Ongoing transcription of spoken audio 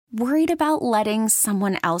Worried about letting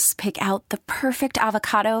someone else pick out the perfect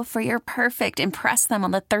avocado for your perfect impress them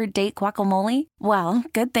on the third date guacamole? Well,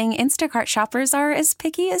 good thing Instacart shoppers are as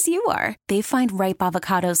picky as you are. They find ripe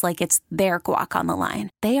avocados like it's their guac on the line.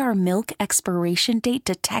 They are milk expiration date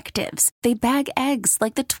detectives. They bag eggs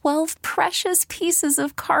like the 12 precious pieces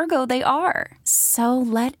of cargo they are. So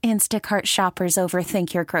let Instacart shoppers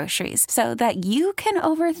overthink your groceries so that you can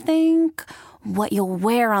overthink what you'll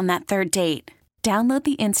wear on that third date. Download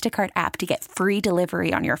the Instacart app to get free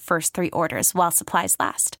delivery on your first 3 orders while supplies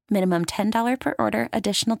last. Minimum $10 per order.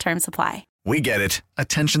 Additional terms apply. We get it.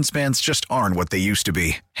 Attention spans just aren't what they used to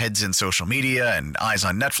be. Heads in social media and eyes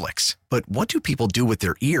on Netflix. But what do people do with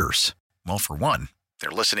their ears? Well, for one, they're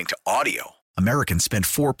listening to audio. Americans spend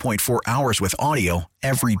 4.4 hours with audio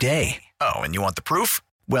every day. Oh, and you want the proof?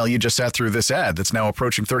 Well, you just sat through this ad that's now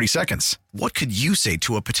approaching 30 seconds. What could you say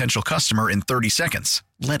to a potential customer in 30 seconds?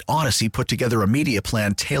 Let Odyssey put together a media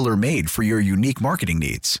plan tailor-made for your unique marketing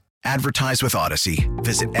needs. Advertise with Odyssey.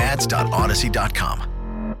 Visit ads.odyssey.com.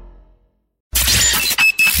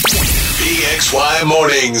 PXY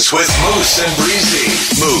Mornings with Moose and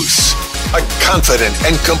Breezy. Moose, a confident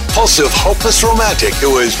and compulsive, hopeless romantic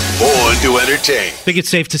who is born to entertain. I think it's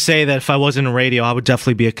safe to say that if I wasn't in radio, I would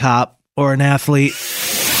definitely be a cop or an athlete.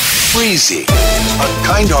 Breezy, a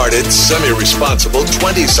kind-hearted, semi-responsible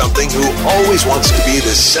 20-something who always wants to be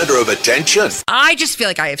the center of attention. I just feel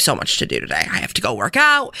like I have so much to do today. I have to go work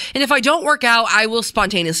out, and if I don't work out, I will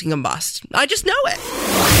spontaneously combust. I just know it.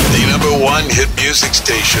 The #1 hit music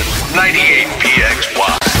station, 98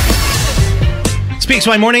 PXY. Speaks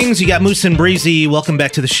My Mornings, you got Moose and Breezy. Welcome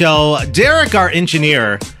back to the show. Derek, our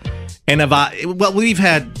engineer, and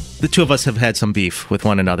the two of us have had some beef with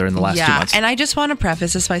one another in the last 2 months. And I just want to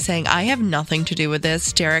preface this by saying I have nothing to do with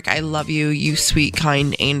this. Derek, I love you, you sweet,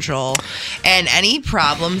 kind angel. And any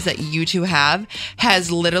problems that you two have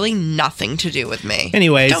has literally nothing to do with me.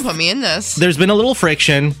 Anyways, don't put me in this. There's been a little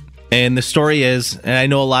friction, and the story is, and I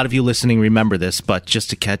know a lot of you listening remember this, but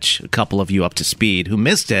just to catch a couple of you up to speed who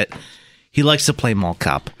missed it, he likes to play mall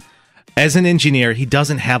cop. As an engineer, he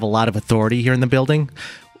doesn't have a lot of authority here in the building.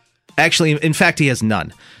 Actually, in fact, he has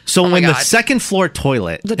none. So when the second floor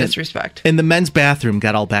toilet, the disrespect, and the men's bathroom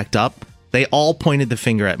got all backed up, they all pointed the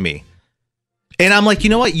finger at me. And I'm like, you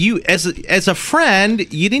know what? You, as a friend,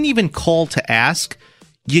 you didn't even call to ask.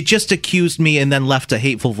 You just accused me and then left a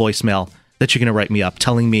hateful voicemail that you're going to write me up,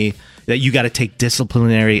 telling me that you got to take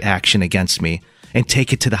disciplinary action against me and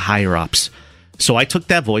take it to the higher ups. So I took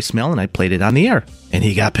that voicemail and I played it on the air, and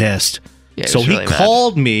he got pissed. Yeah, so really he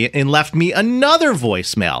called me and left me another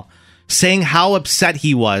voicemail saying how upset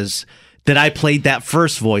he was that I played that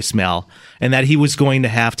first voicemail and that he was going to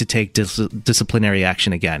have to take disciplinary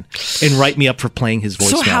action again and write me up for playing his voicemail.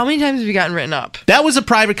 So how many times have you gotten written up? That was a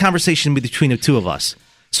private conversation between the two of us.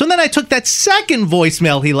 So then I took that second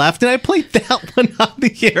voicemail he left and I played that one on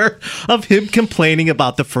the air of him complaining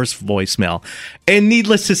about the first voicemail. And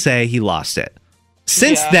needless to say, he lost it.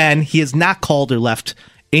 Since then, he has not called or left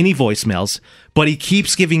any voicemails, but he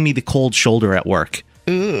keeps giving me the cold shoulder at work.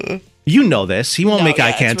 Ooh. You know this. He won't make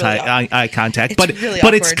eye contact, but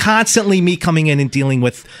it's constantly me coming in and dealing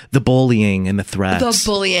with the bullying and the threats. The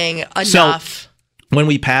bullying, enough. So when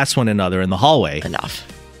we pass one another in the hallway, enough.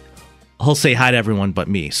 He'll say hi to everyone but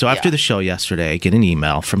me. So after the show yesterday, I get an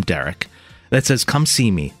email from Derek that says, "Come see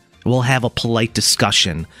me. We'll have a polite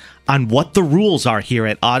discussion on what the rules are here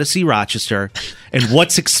at Odyssey Rochester and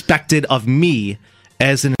what's expected of me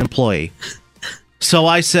as an employee." So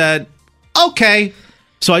I said, okay.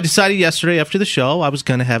 So I decided yesterday after the show I was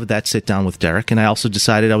going to have that sit down with Derek, and I also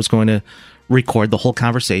decided I was going to record the whole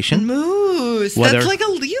conversation. Moose, that's like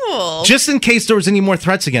illegal. Just in case there was any more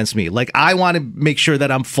threats against me. Like, I want to make sure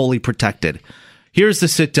that I'm fully protected. Here's the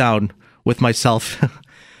sit down with myself.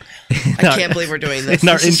 I can't believe we're doing this. And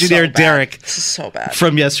our engineer, Derek, this is so bad.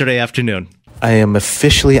 From yesterday afternoon. I am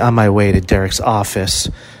officially on my way to Derek's office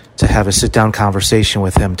to have a sit-down conversation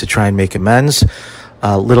with him to try and make amends.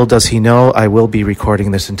 Little does he know, I will be recording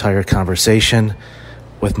this entire conversation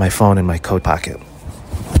with my phone in my coat pocket.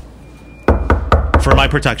 For my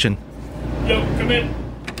protection. Yo, come in.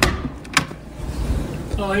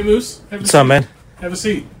 Oh, hey, Moose. What's up, man? Have a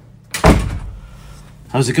seat.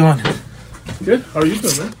 How's it going? Good. How are you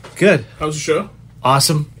doing, man? Good. How was the show?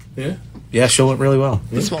 Awesome. Yeah? Yeah, show went really well.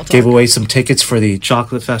 Yeah. Gave away some tickets for the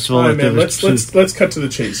chocolate festival. All right, man. Let's cut to the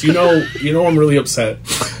chase. You know, I'm really upset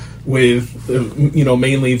with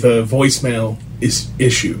mainly the voicemail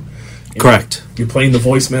issue. Correct. You're playing the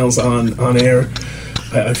voicemails on air.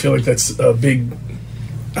 I feel like that's a big,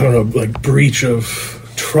 I don't know, like breach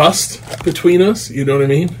of trust between us. You know what I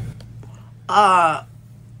mean?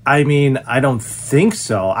 I I mean, I don't think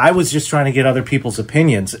so. I was just trying to get other people's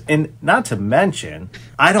opinions. And not to mention,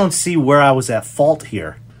 I don't see where I was at fault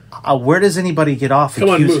here. Where does anybody get off? Come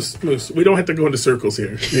on, Moose. We don't have to go into circles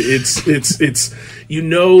here. It's you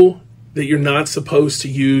know that you're not supposed to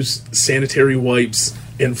use sanitary wipes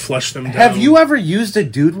and flush them down. Have you ever used a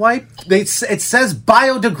dude wipe? It says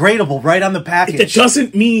biodegradable right on the package. That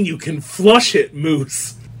doesn't mean you can flush it,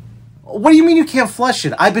 Moose. What do you mean you can't flush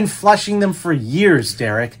it? I've been flushing them for years,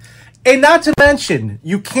 Derek. And not to mention,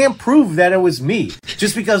 you can't prove that it was me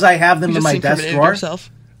just because I have them in my desk drawer.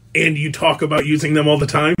 And you talk about using them all the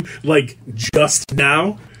time, like just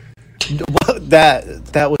now.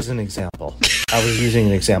 That was an example. I was using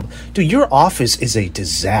an example. Dude, your office is a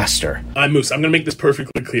disaster. Moose, I'm going to make this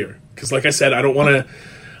perfectly clear. Because like I said, I don't want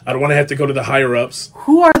to have to go to the higher-ups.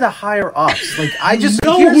 Who are the higher-ups? Like, I just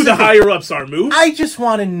know who the higher-ups are, Moose. I just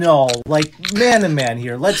want to know, like, man to man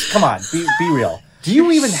here. Come on, be real. Do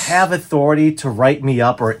you even have authority to write me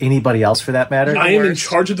up or anybody else for that matter? I am in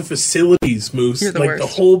charge of the facilities, Moose. Like the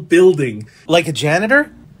whole building. Like a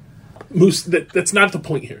janitor? Moose, that's not the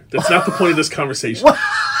point here. That's not the point of this conversation.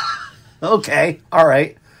 Okay, all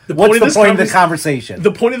right. What's the point of the conversation?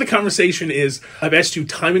 The point of the conversation is I've asked you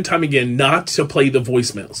time and time again not to play the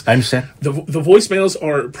voicemails. I understand. The voicemails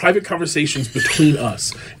are private conversations between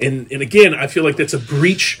us. And again, I feel like that's a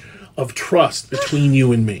breach of trust between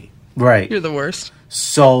you and me. Right. You're the worst.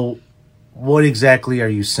 So, what exactly are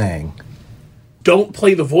you saying? Don't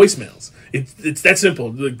play the voicemails. It's that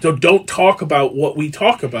simple. Don't talk about what we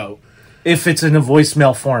talk about. If it's in a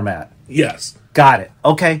voicemail format. Yes. Got it.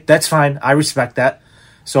 Okay, that's fine. I respect that.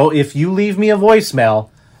 So, if you leave me a voicemail,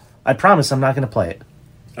 I promise I'm not going to play it.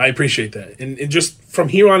 I appreciate that. And just from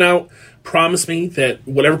here on out, promise me that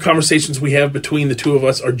whatever conversations we have between the two of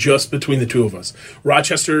us are just between the two of us.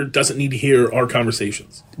 Rochester doesn't need to hear our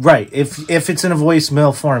conversations. Right. If it's in a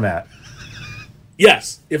voicemail format.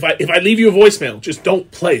 Yes. If I leave you a voicemail, just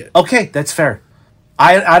don't play it. Okay, that's fair.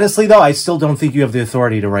 I honestly though, I still don't think you have the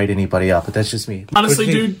authority to write anybody up, but that's just me. Honestly,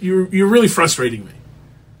 dude, you're really frustrating me.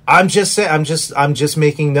 I'm just saying I'm just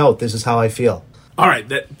making note. This is how I feel. All right,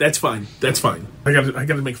 that's fine. That's fine. I got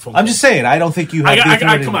to make a phone call. I'm just saying, I don't think you have the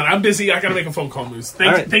authority. Come on, I'm busy. I got to make a phone call, Moose.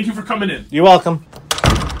 Thank you for coming in. You're welcome.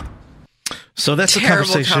 So that's a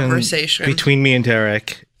conversation between me and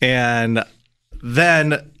Derek. And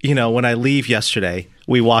then, when I leave yesterday,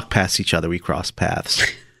 we walk past each other. We cross paths.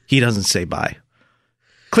 He doesn't say bye.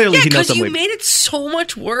 Clearly, he knows I'm leaving. You made it so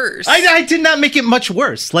much worse. I did not make it much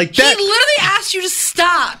worse. Like that. He literally asked you to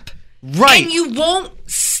stop. Right. And you won't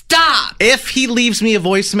stop. If he leaves me a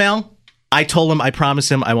voicemail, I told him, I promise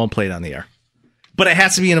him I won't play it on the air. But it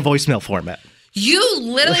has to be in a voicemail format. You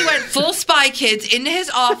literally went full Spy Kids into his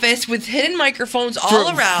office with hidden microphones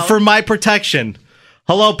all around. For my protection.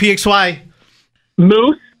 Hello, PXY.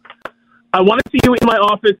 Moose, I want to see you in my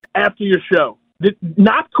office after your show.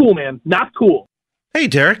 Not cool, man. Not cool. Hey,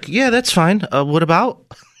 Derek. Yeah, that's fine. What about?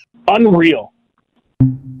 Unreal.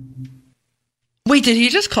 Wait, did he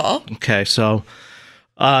just call? Okay, so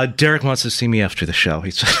Derek wants to see me after the show.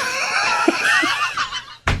 He's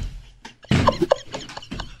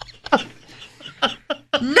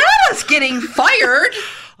not us getting fired.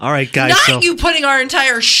 All right, guys. Not you putting our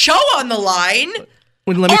entire show on the line.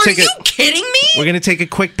 Let me Are you kidding me? We're going to take a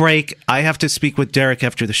quick break. I have to speak with Derek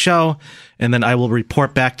after the show, and then I will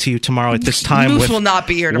report back to you tomorrow at this time. Moose will not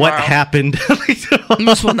be here tomorrow. What happened?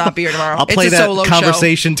 Moose will not be here tomorrow. I'll play that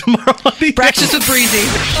conversation tomorrow. Breakfast with Breezy.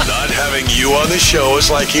 Not having you on the show is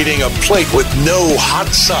like eating a plate with no hot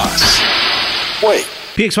sauce. Wait.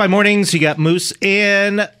 PXY Mornings, you got Moose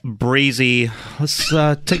and Breezy. Let's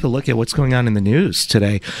take a look at what's going on in the news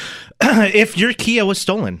today. If your Kia was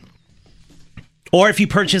stolen, or if you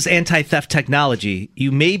purchase anti-theft technology,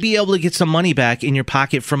 you may be able to get some money back in your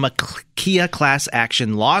pocket from a Kia class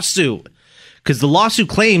action lawsuit. Because the lawsuit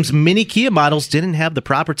claims many Kia models didn't have the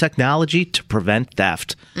proper technology to prevent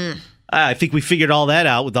theft. I think we figured all that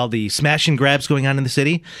out with all the smash and grabs going on in the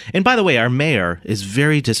city. And by the way, our mayor is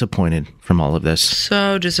very disappointed from all of this.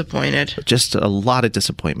 So disappointed. Just a lot of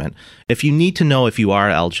disappointment. If you need to know if you are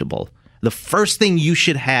eligible, the first thing you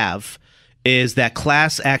should have is that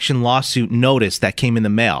class action lawsuit notice that came in the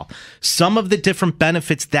mail. Some of the different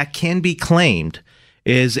benefits that can be claimed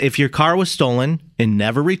is if your car was stolen and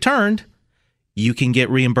never returned, you can get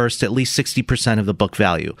reimbursed at least 60% of the book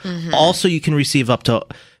value. Mm-hmm. Also, you can receive up to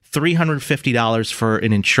 $350 for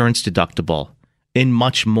an insurance deductible and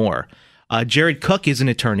much more. Jared Cook is an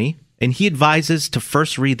attorney, and he advises to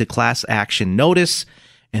first read the class action notice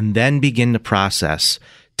and then begin the process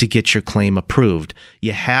to get your claim approved.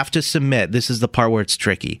 You have to submit. This is the part where it's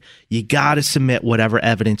tricky. You got to submit whatever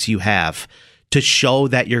evidence you have to show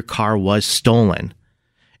that your car was stolen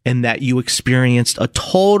and that you experienced a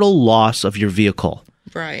total loss of your vehicle.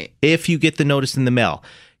 Right. If you get the notice in the mail,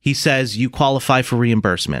 he says you qualify for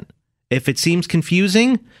reimbursement. If it seems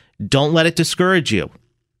confusing, don't let it discourage you.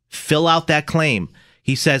 Fill out that claim.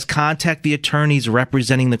 He says contact the attorneys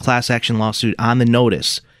representing the class action lawsuit on the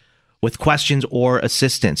notice with questions or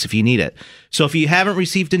assistance if you need it. So if you haven't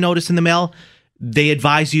received a notice in the mail, they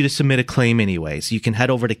advise you to submit a claim anyways. You can head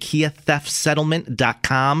over to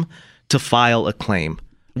KiaTheftSettlement.com to file a claim.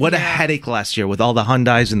 What a headache last year with all the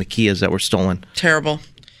Hyundais and the Kias that were stolen. Terrible.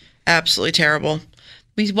 Absolutely terrible.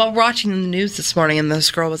 We were watching the news this morning, and this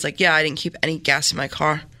girl was like, yeah, I didn't keep any gas in my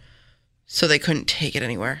car, so they couldn't take it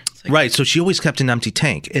anywhere. Like, right, so she always kept an empty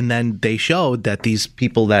tank. And then they showed that these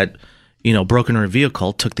people that, broke into her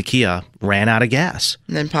vehicle, took the Kia, ran out of gas.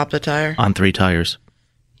 And then popped the tire. On 3 tires.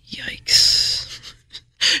 Yikes.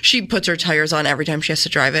 She puts her tires on every time she has to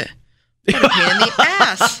drive it. What a pain in the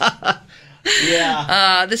ass.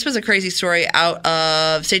 Yeah. This was a crazy story out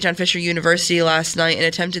of St. John Fisher University last night. An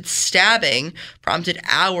attempted stabbing prompted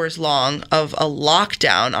hours long of a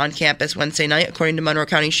lockdown on campus Wednesday night, according to Monroe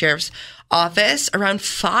County Sheriff's Office. Around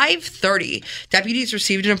 5:30, deputies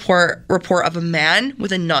received a report of a man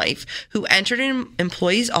with a knife who entered an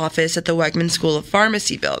employee's office at the Wegman School of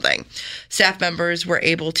Pharmacy building. Staff members were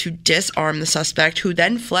able to disarm the suspect, who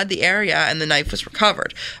then fled the area, and the knife was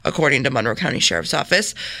recovered, according to Monroe County Sheriff's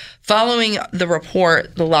Office. Following the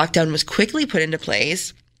report, the lockdown was quickly put into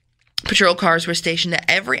place. Patrol cars were stationed at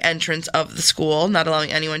every entrance of the school, not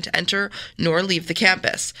allowing anyone to enter nor leave the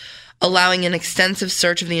campus. Allowing an extensive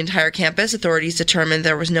search of the entire campus, authorities determined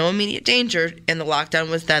there was no immediate danger, and the lockdown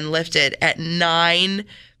was then lifted at 9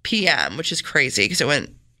 p.m., which is crazy because it went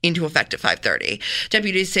into effect at 5:30.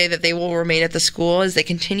 Deputies say that they will remain at the school as they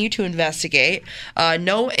continue to investigate.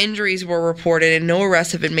 No injuries were reported and no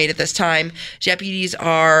arrests have been made at this time. Deputies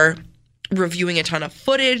are reviewing a ton of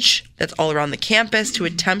footage that's all around the campus to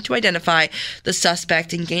attempt to identify the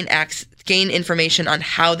suspect and gain information on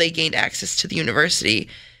how they gained access to the university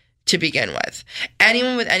to begin with.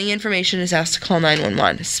 Anyone with any information is asked to call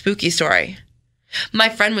 911. Spooky story. My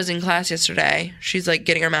friend was in class yesterday. She's like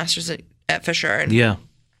getting her master's at Fisher. And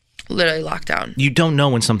literally locked down. You don't know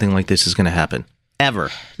when something like this is going to happen.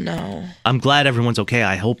 Ever. No. I'm glad everyone's okay.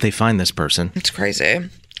 I hope they find this person. It's crazy.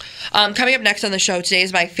 Coming up next on the show, today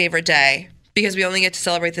is my favorite day because we only get to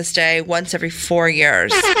celebrate this day once every 4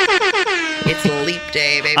 years. It's Leap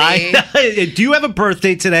Day, baby. Do you have a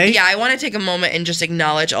birthday today? Yeah, I want to take a moment and just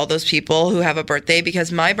acknowledge all those people who have a birthday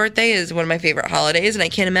because my birthday is one of my favorite holidays, and I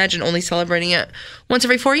can't imagine only celebrating it once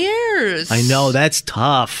every 4 years. I know, that's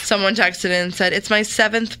tough. Someone texted in and said, it's my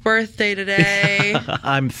 7th birthday today.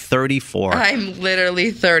 I'm 34. I'm literally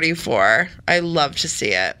 34. I love to see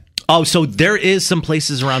it. Oh, so there is some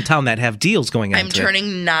places around town that have deals going on I'm today.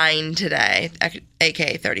 turning 9 today,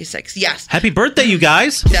 aka 36. Yes. Happy birthday, you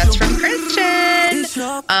guys. That's from Christian.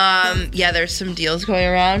 Yeah, there's some deals going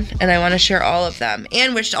around, and I want to share all of them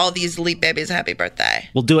and wish all these Leap babies a happy birthday.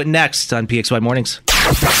 We'll do it next on PXY Mornings. The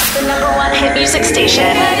 #1 hit music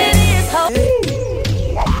station.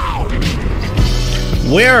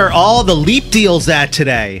 Where are all the Leap deals at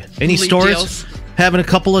today? Any Leap stores deals. having a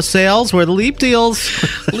couple of sales? Where are the Leap deals?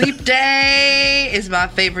 Leap Day is my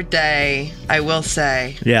favorite day, I will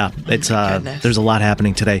say. Yeah, it's goodness. there's a lot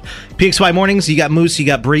happening today. PXY Mornings, you got Moose, you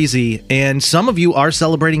got Breezy, and some of you are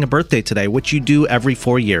celebrating a birthday today, which you do every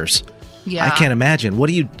 4 years. Yeah. I can't imagine. What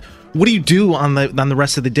do you do on the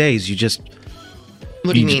rest of the days? You just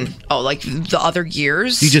What do you mean? Oh, like the other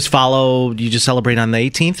years? you just celebrate on the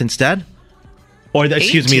 18th instead? Or the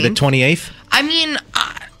 28th? I mean,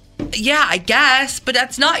 yeah, I guess, but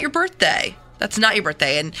that's not your birthday. That's not your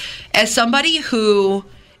birthday. And as somebody who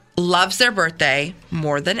loves their birthday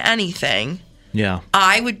more than anything, Yeah.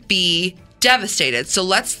 I would be devastated. So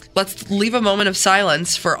let's leave a moment of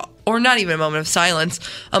silence or not even a moment of silence,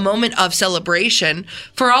 a moment of celebration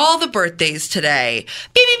for all the birthdays today.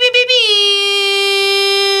 Beep, beep, beep, beep, beep.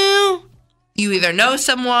 You either know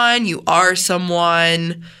someone, you are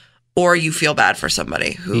someone, or you feel bad for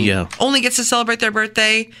somebody who only gets to celebrate their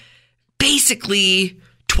birthday basically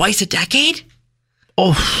twice a decade.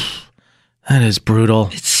 Oh, that is brutal.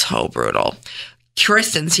 It's so brutal.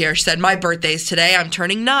 Kristen's here. She said, my birthday's today. I'm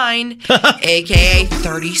turning 9, a.k.a.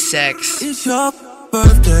 36. It's your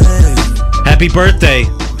birthday. Happy birthday.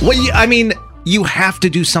 You have to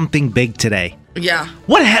do something big today. Yeah.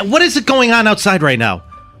 What is it going on outside right now?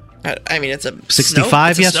 I mean, it's a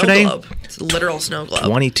 65 yesterday. Snow globe. It's a literal snow globe.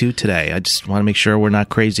 22 today. I just want to make sure we're not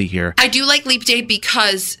crazy here. I do like Leap Day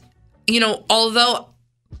because, although,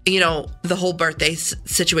 the whole birthday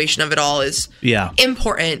situation of it all is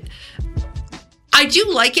important, I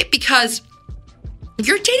do like it because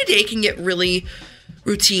your day-to-day can get really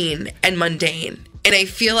routine and mundane. And I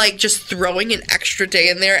feel like just throwing an extra day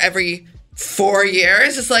in there every 4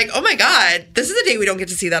 years is like, oh my God, this is a day we don't get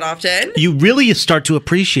to see that often. You really start to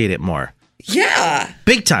appreciate it more. Yeah.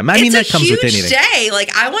 Big time. I mean, that comes with anything. It's a huge day. Like,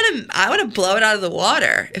 I want to blow it out of the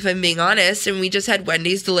water, if I'm being honest. And we just had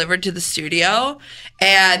Wendy's delivered to the studio.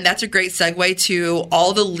 And that's a great segue to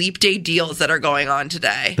all the Leap Day deals that are going on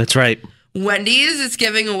today. That's right. Wendy's is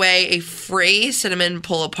giving away a free cinnamon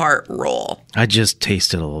pull-apart roll. I just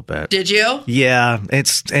tasted a little bit. Did you? Yeah.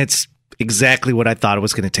 It's exactly what I thought it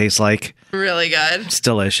was going to taste like. Really good. It's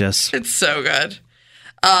delicious. It's so good.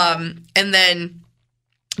 And then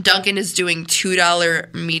Dunkin' is doing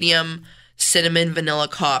 $2 medium cinnamon vanilla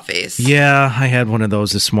coffees. Yeah, I had one of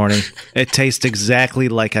those this morning. It tastes exactly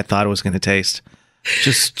like I thought it was going to taste.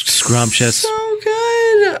 Just scrumptious. So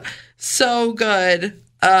good. So good.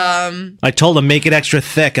 I told him, make it extra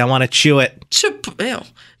thick. I want to chew it.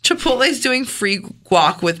 Chipotle's doing free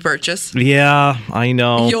guac with purchase. Yeah, I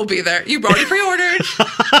know. You'll be there. You already pre-ordered.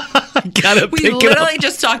 We literally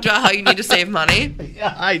just talked about how you need to save money.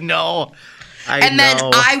 Yeah, I know. Then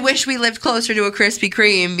I wish we lived closer to a Krispy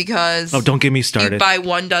Kreme because... Oh, don't get me started. You buy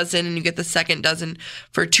 1 dozen and you get the second dozen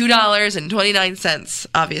for $2.29,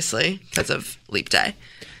 obviously, because of Leap Day.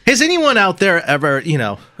 Has anyone out there ever,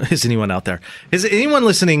 has anyone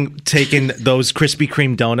listening taken those Krispy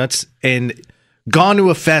Kreme donuts and gone to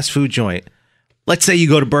a fast food joint? Let's say you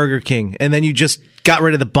go to Burger King and then you just got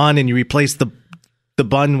rid of the bun and you replaced the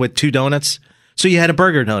bun with 2 donuts. So you had a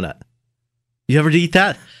burger donut. You ever eat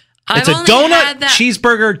that? It's a donut,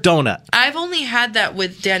 cheeseburger donut. I've only had that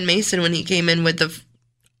with Dan Mason when he came in with the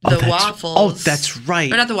waffles. Oh, that's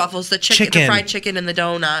right. Or not the waffles, the chicken, the fried chicken and the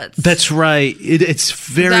donuts. That's right. It's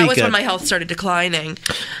very good. That was when my health started declining.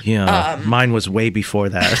 Yeah, mine was way before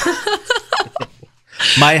that.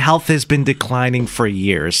 My health has been declining for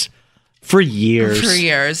years. For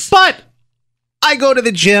years. But I go to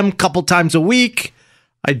the gym a couple times a week.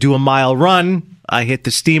 I do a mile run. I hit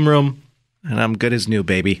the steam room. And I'm good as new,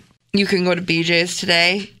 baby. You can go to BJ's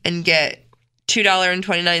today and get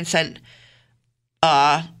 $2.29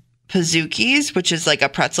 Pazookies, which is like a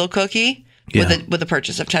pretzel cookie with a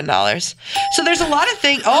purchase of $10. So there's a lot of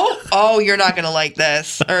things. Oh, you're not going to like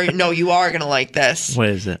this. Or no, you are going to like this. What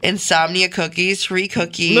is it? Insomnia Cookies, free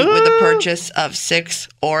cookie with a purchase of 6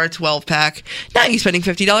 or a 12-pack. Now you're spending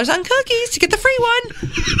 $50 on cookies to get the free one.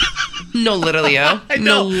 No, literally.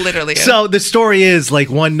 No, literally. So the story is like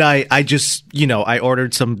one night I just, I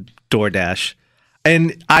ordered some DoorDash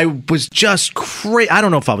and I was just I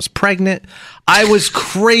don't know if I was pregnant. I was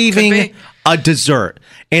craving a dessert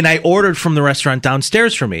and I ordered from the restaurant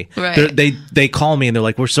downstairs for me. Right. They call me and they're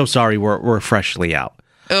like, we're so sorry. We're freshly out.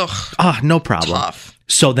 Ugh. No problem. Tough.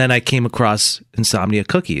 So then I came across Insomnia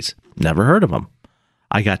Cookies. Never heard of them.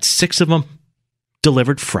 I got 6 of them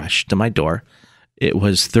delivered fresh to my door. It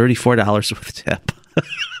was $34 with tip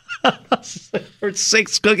for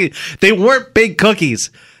 6 cookies. They weren't big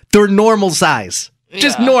cookies. They're normal size.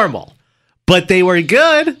 Just normal. But they were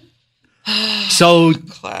good. So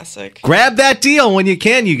classic. Grab that deal when you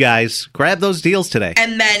can, you guys. Grab those deals today.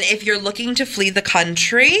 And then if you're looking to flee the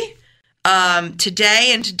country,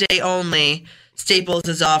 today and today only, Staples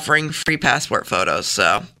is offering free passport photos.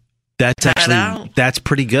 So that's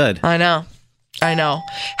pretty good. I know.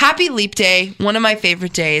 Happy Leap Day, one of my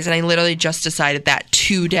favorite days, and I literally just decided that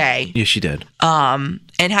today. Yes, you did. And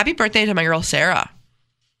happy birthday to my girl Sarah.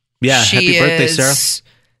 Yeah, happy birthday, Sarah.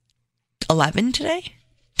 11 today?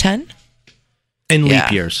 10? In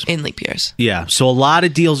leap years. In leap years. Yeah, so a lot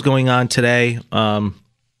of deals going on today.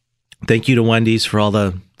 Thank you to Wendy's for all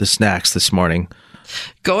the snacks this morning.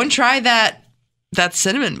 Go and try that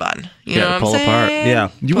cinnamon bun. You know what I'm pull saying? apart.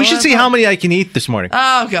 Yeah, we should see how many I can eat this morning.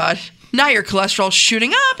 Oh, God. Now your cholesterol's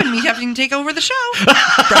shooting up and me having to take over the show.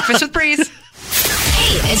 Breakfast with Breeze.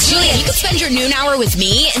 Hey, it's Julia. You can spend your noon hour with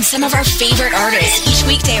me and some of our favorite artists each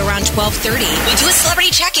weekday around 12:30. We do a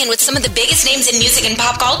celebrity check-in with some of the biggest names in music and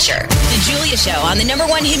pop culture. The Julia Show on the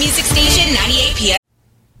 #1 hit music station, 98 PM.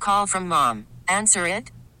 Call from mom. Answer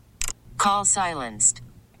it. Call silenced.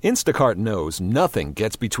 Instacart knows nothing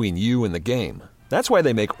gets between you and the game. That's why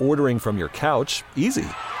they make ordering from your couch easy.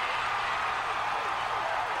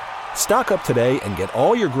 Stock up today and get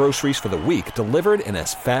all your groceries for the week delivered in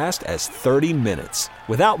as fast as 30 minutes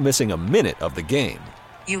without missing a minute of the game.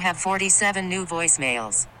 You have 47 new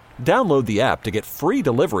voicemails. Download the app to get free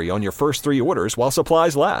delivery on your first 3 orders while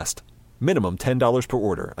supplies last. Minimum $10 per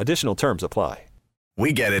order. Additional terms apply.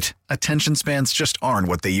 We get it. Attention spans just aren't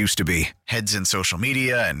what they used to be. Heads in social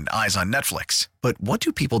media and eyes on Netflix. But what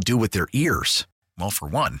do people do with their ears? Well, for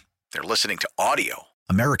one, They're listening to audio.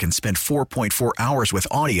 Americans spend 4.4 hours with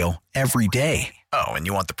audio every day. Oh, and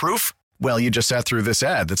you want the proof? Well, you just sat through this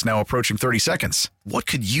ad that's now approaching 30 seconds. What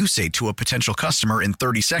could you say to a potential customer in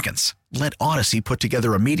 30 seconds? Let Odyssey put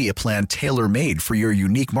together a media plan tailor-made for your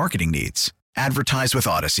unique marketing needs. Advertise with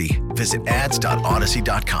Odyssey. Visit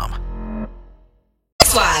ads.odyssey.com.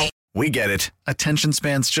 That's why. We get it. Attention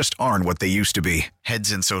spans just aren't what they used to be.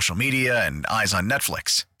 Heads in social media and eyes on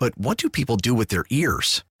Netflix. But what do people do with their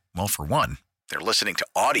ears? Well, for one, they're listening to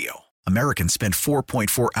audio. Americans spend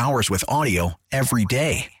 4.4 hours with audio every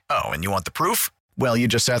day. Oh, and you want the proof? Well, you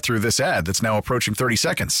just sat through this ad that's now approaching 30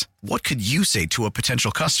 seconds. What could you say to a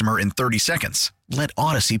potential customer in 30 seconds? Let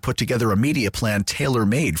Odyssey put together a media plan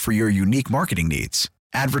tailor-made for your unique marketing needs.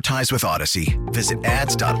 Advertise with Odyssey. Visit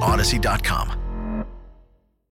ads.odyssey.com.